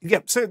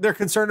 So they're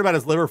concerned about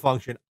his liver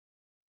function.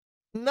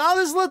 No,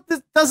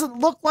 this doesn't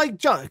look like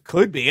John. It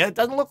could be. It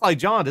doesn't look like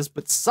jaundice,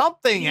 but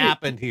something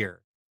happened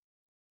here.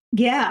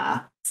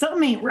 Yeah,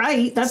 something ain't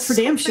right. That's for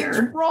damn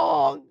sure.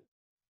 Wrong.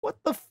 What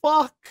the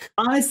fuck?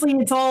 Honestly,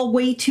 it's all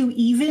way too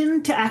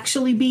even to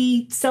actually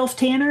be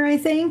self-tanner, I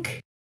think.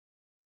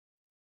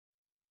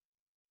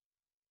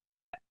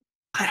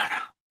 I don't know.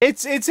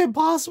 It's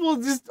impossible.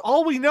 Just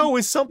all we know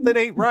is something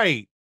ain't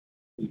right.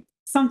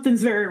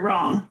 Something's very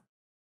wrong.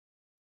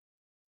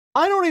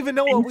 I don't even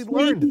know what we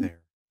learned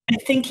there. I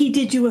think he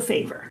did you a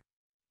favor.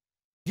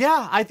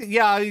 Yeah,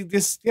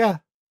 yeah.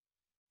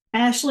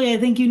 Ashley, I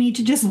think you need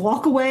to just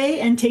walk away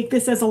and take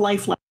this as a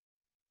life lesson.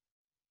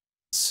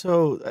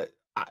 So,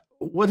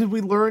 what did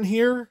we learn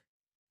here?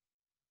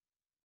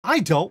 I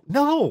don't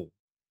know.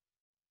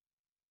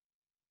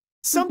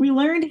 We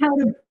learned how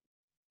to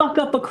fuck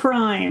up a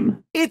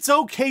crime. It's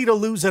okay to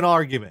lose an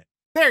argument.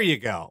 There you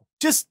go.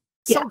 Just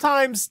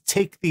sometimes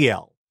take the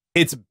L.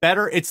 It's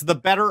better. It's the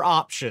better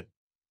option.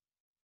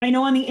 I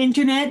know on the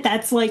internet,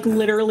 that's like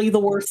literally the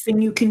worst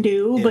thing you can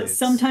do, but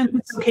sometimes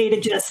it's okay to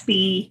just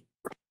be.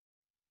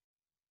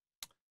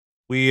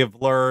 We have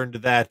learned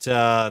that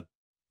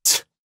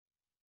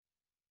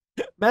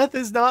meth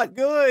is not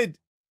good.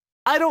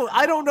 I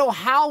don't know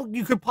how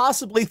you could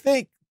possibly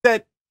think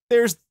that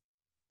there's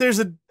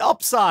an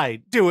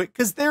upside to it,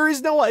 because there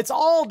is no, it's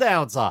all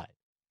downside.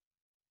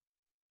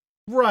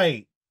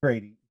 Right,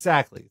 Brady.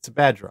 Exactly. It's a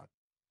bad drug.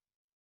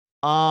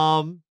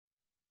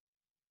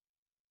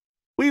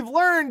 We've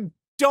learned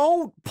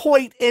don't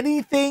point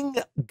anything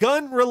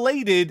gun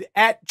related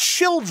at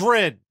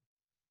children.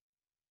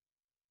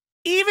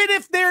 Even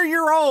if they're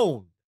your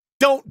own,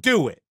 don't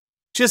do it.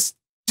 Just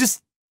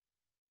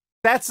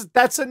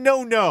that's a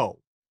no-no.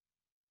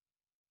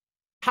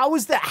 How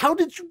is that? How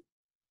did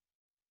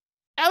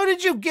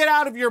you get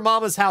out of your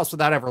mama's house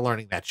without ever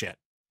learning that shit?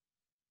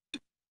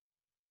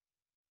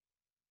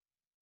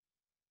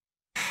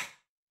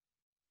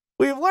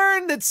 We've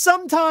learned that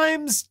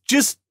sometimes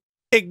just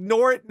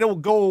ignore it and it'll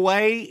go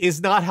away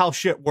is not how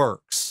shit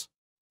works.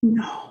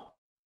 No.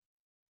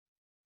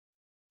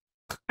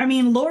 I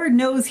mean, Lord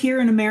knows here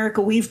in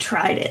America, we've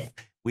tried it.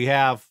 We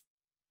have.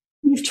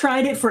 We've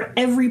tried it for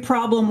every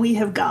problem we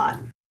have got.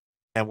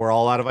 And we're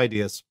all out of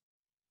ideas.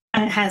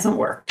 And it hasn't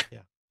worked. Yeah.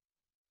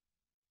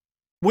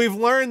 We've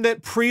learned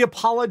that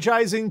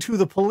pre-apologizing to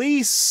the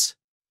police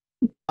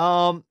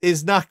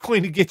is not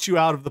going to get you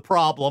out of the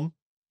problem.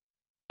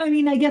 I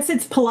mean, I guess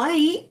it's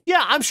polite.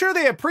 Yeah, I'm sure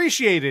they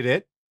appreciated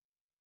it.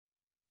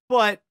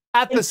 But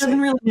at the same,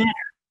 doesn't really matter.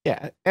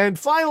 Yeah. And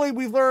finally,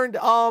 we learned,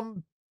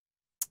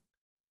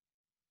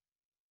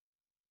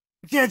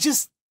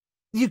 just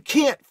you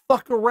can't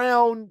fuck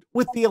around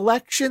with the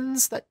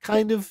elections. That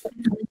kind of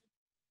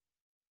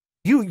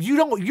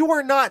you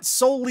are not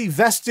solely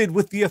vested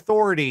with the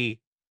authority.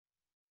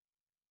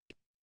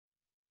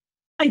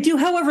 I do,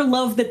 however,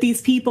 love that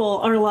these people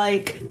are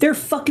like, they're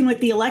fucking with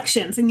the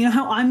elections. And you know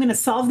how I'm going to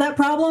solve that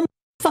problem?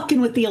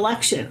 Fucking with the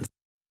elections.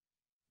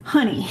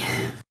 Honey.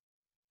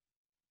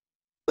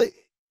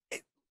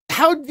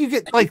 How do you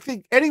get,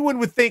 anyone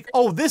would think,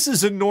 oh, this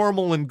is a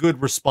normal and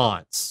good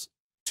response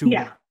to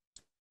it.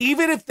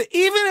 Even if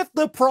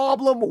the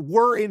problem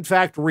were in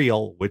fact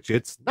real, which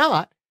it's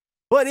not,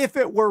 but if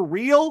it were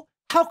real,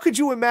 how could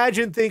you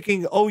imagine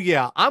thinking, oh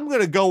yeah, I'm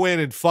going to go in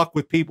and fuck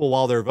with people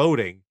while they're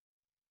voting?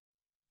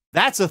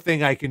 That's a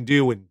thing I can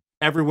do and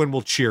everyone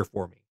will cheer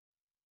for me.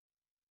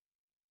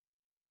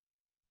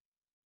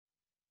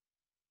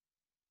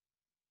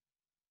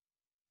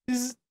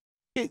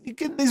 You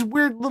get these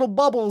weird little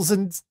bubbles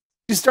and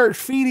you start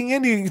feeding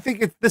into you. You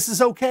think this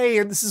is okay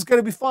and this is going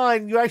to be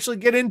fine. You actually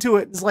get into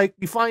it. And it's like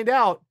you find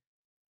out,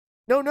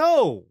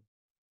 no.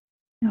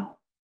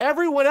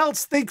 Everyone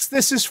else thinks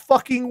this is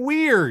fucking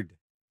weird.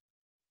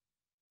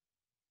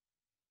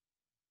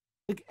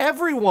 Like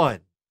everyone.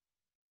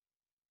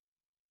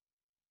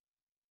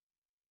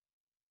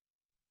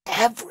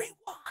 Everyone.